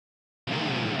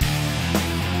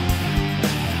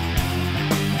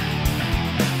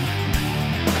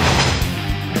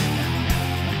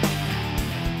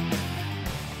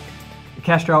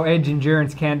Castrol Edge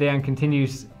Endurance Countdown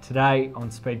continues today on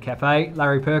Speed Cafe.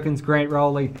 Larry Perkins, Grant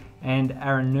Rowley and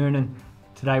Aaron Noonan.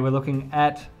 Today we're looking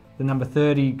at the number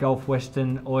 30 Gulf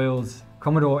Western Oils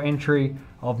Commodore entry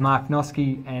of Mark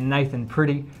Noske and Nathan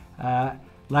Pretty.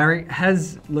 Larry,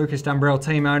 has Lucas Dumbrell,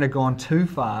 team owner, gone too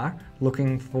far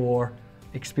looking for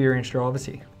experienced drivers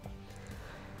here?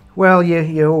 Well,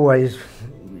 you always,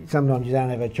 sometimes you don't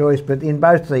have a choice, but in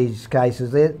both these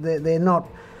cases, they're not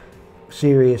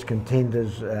serious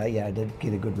contenders, to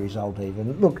get a good result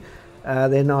even. Look,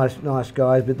 they're nice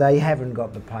guys, but they haven't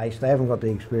got the pace, they haven't got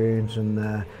the experience,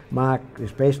 and Mark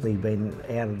especially been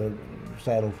out of the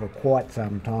saddle for quite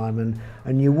some time,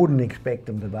 and you wouldn't expect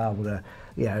them to be able to,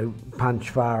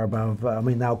 punch far above. I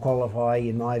mean, they'll qualify,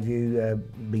 in my view,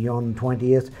 beyond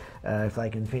 20th. If they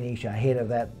can finish ahead of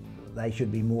that, they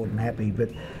should be more than happy.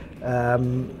 But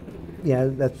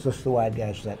that's just the way it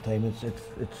goes for that team.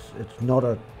 It's not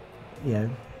a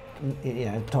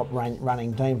top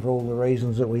running team for all the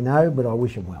reasons that we know, but I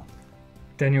wish them well.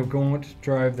 Daniel Gaunt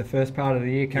drove the first part of the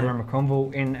year, Cameron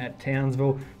McConville in at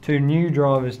Townsville. Two new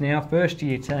drivers now, first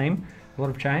year team. A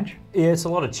lot of change? Yeah, it's a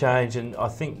lot of change, and I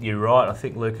think you're right. I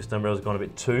think Lucas Dumbrell's gone a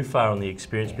bit too far on the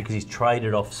experience because he's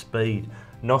traded off speed.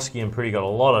 Noske and Pretty got a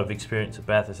lot of experience at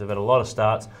Bathurst. They've had a lot of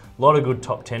starts, a lot of good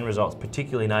top 10 results,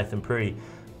 particularly Nathan Pretty,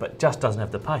 but just doesn't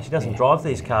have the pace. He doesn't drive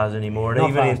these cars anymore, and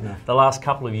even in the last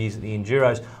couple of years at the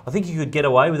Enduros, I think you could get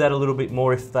away with that a little bit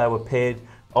more if they were paired,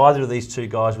 either of these two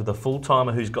guys, with a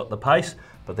full-timer who's got the pace,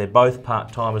 but they're both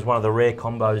part-timers, one of the rare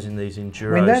combos in these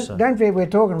Enduros. I mean, don't forget, we're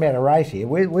talking about a race here.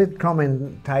 We're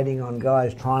commentating on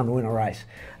guys trying to win a race.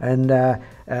 And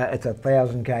it's a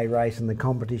 1,000k race, and the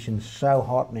competition's so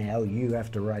hot now, you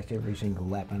have to race every single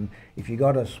lap. And if you've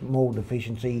got a small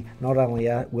deficiency, not only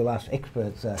will us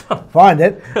experts find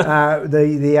it,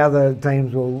 the other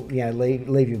teams will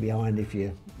leave you behind if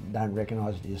you don't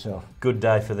recognise it yourself. Good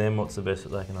day for them. What's the best that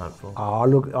they can hope for? Oh,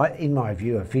 look, in my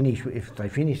view, if they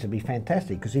finish, it'll be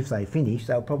fantastic, because if they finish,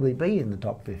 they'll probably be in the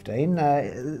top 15.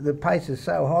 The pace is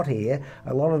so hot here,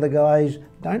 a lot of the guys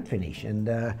don't finish, and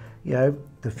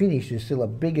the finish is still a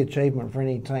big achievement for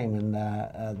any team, and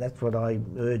that's what I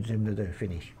urge them to do,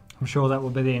 finish. I'm sure that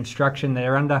will be the instruction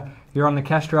there. You're on the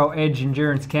Castrol Edge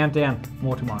Endurance Countdown.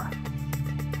 More tomorrow.